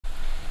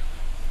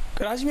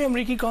कराची में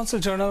अमरीकी consul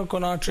general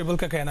Konar ट्रिबल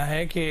का कहना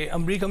है कि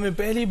अमरीका में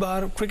पहली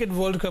बार क्रिकेट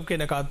वर्ल्ड कप के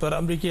इनेकाद पर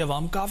अमरीकी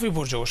अवाम काफ़ी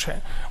पुरजोश है।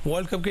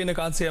 वर्ल्ड कप के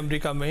इनेकाद से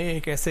अमरीका में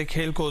एक ऐसे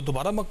खेल को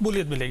दोबारा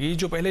मकबूलियत मिलेगी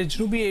जो पहले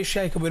जनूबी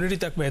एशियाई कम्युनिटी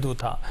तक महदूद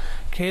था।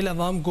 खेल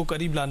अवाम को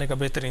करीब लाने का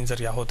बेहतरीन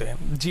जरिया होते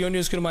हैं। जियो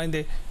न्यूज़ के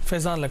नुमाइंदे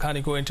फैजान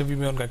लखानी को इंटरव्यू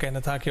में उनका कहना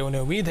था कि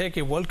उन्हें उम्मीद है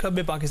कि वर्ल्ड कप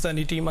में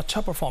पाकिस्तानी टीम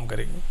अच्छा परफॉर्म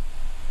करेगी।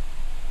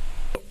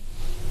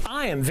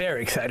 I am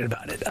very excited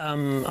about it.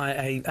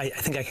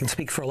 I think I can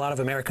speak for a lot of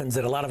Americans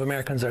that a lot of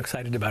Americans are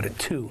excited about it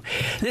too.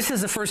 This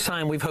is the first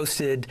time we've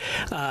hosted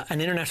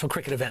an international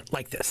cricket event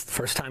like this. The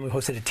first time we've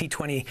hosted a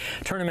T20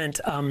 tournament,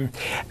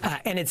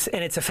 and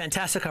it's a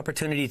fantastic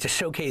opportunity to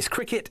showcase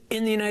cricket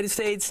in the United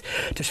States,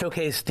 to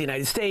showcase the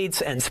United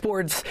States and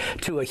sports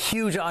to a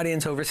huge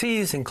audience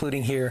overseas,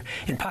 including here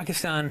in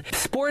Pakistan.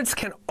 Sports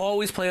can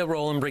always play a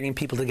role in bringing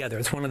people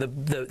together. It's one of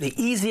the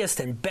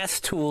easiest and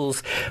best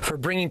tools for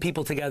bringing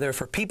people together,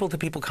 for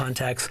people-to-people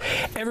contacts.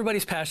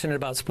 Everybody's passionate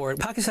about sport.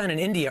 Pakistan and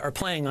India are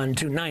playing on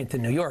June 9th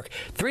in New York.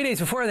 3 days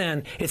before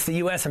then, it's the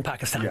U.S. and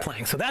Pakistan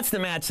playing. So that's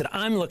the match that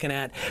I'm looking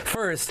at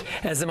first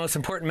as the most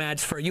important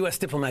match for a U.S.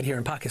 diplomat here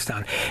in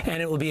Pakistan.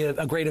 And it will be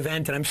a great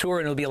event, and I'm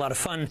sure it'll be a lot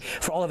of fun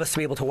for all of us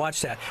to be able to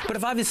watch that. But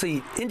if obviously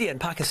India and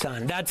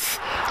Pakistan, that's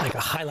like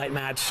a highlight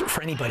match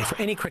for anybody,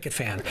 for any cricket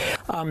fan.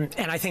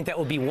 And I think that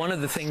will be one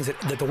of the things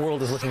that the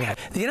world is looking at.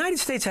 The United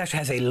States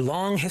actually has a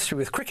long history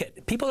with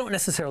cricket. People don't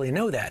necessarily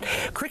know that.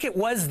 Cricket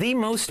was the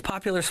most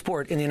popular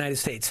sport in the United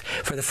States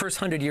for the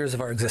first 100 years of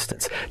our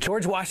existence.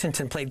 George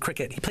Washington played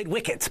cricket. He played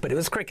wickets, but it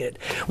was cricket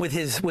with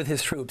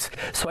his troops.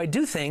 So I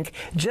do think,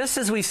 just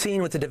as we've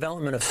seen with the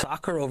development of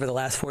soccer over the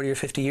last 40 or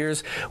 50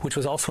 years, which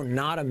was also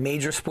not a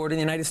major sport in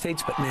the United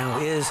States, but now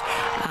is,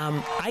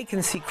 I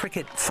can see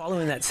cricket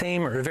following that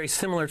same or a very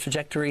similar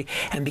trajectory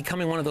and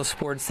becoming one of those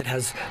sports that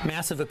has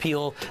massive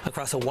appeal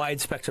across a wide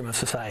spectrum of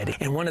society.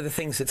 And one of the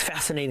things that's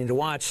fascinating to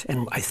watch,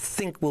 and I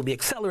think will be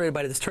accelerated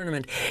by this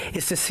tournament,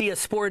 is to see a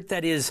sport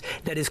that is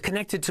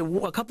connected to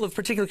a couple of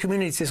particular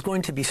communities is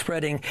going to be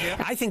spreading.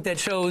 I think that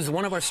shows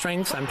one of our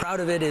strengths. I'm proud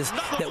of it, is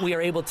that we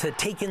are able to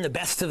take in the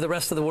best of the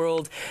rest of the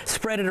world,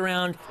 spread it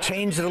around,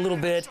 change it a little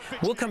bit.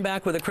 We'll come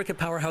back with a cricket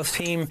powerhouse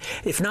team,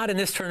 if not in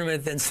this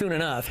tournament, then soon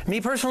enough.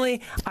 Me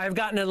personally, I've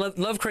gotten to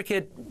love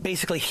cricket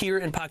basically here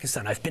in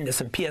Pakistan. I've been to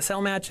some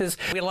PSL matches.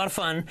 We had a lot of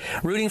fun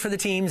rooting for the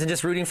teams and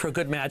just rooting for a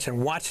good match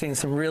and watching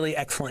some really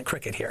excellent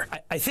cricket here.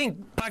 I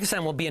think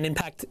Pakistan will be an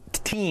impact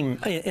team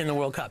in the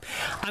World Cup.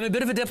 I'm a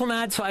bit of a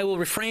diplomat, so I will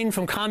refrain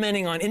from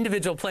commenting on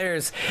individual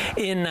players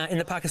in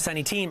the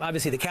Pakistani team.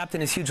 Obviously, the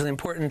captain is hugely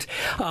important.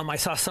 I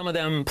saw some of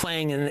them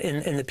playing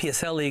in the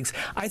PSL leagues.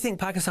 I think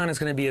Pakistan is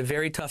going to be a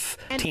very tough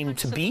team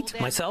to beat,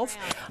 myself.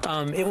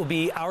 It will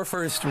be our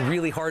first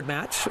really hard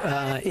match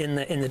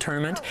in the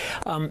tournament.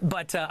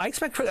 But I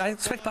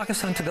expect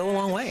Pakistan to go a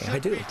long way. I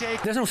do.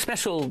 There's no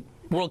special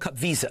World Cup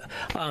visa.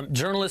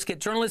 Journalists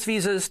get journalist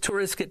visas,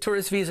 tourists get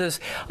tourist visas.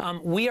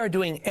 We are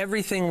doing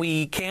everything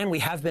we can, we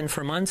have been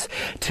for months,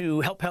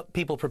 to help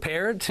people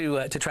prepare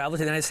to travel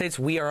to the United States.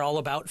 We are all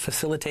about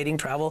facilitating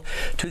travel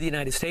to the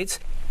United States.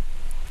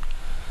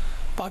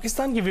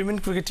 Pakistan की women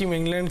cricket team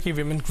England की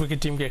women cricket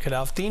team के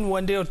खिलाफ 3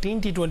 one day और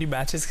 3 टी20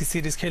 matches की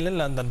series खेलने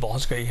London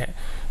पहुंच गई है।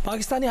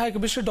 Pakistani high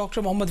commissioner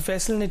doctor Mohammad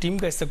Faisal ने टीम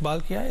का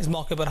इस्तकबाल किया। इस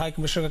मौके पर हाई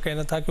कमिश्नर का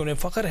कहना था कि उन्हें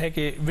फ़ख्र है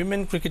कि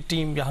विमेन क्रिकेट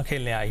टीम यहां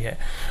खेलने आई है।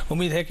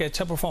 उम्मीद है कि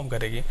अच्छा परफॉर्म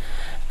करेगी।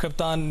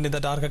 कप्तान निदा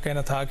डार का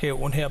कहना था कि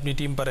उन्हें अपनी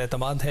टीम पर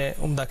एतमाद है,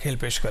 उम्दा खेल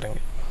पेश करेंगे।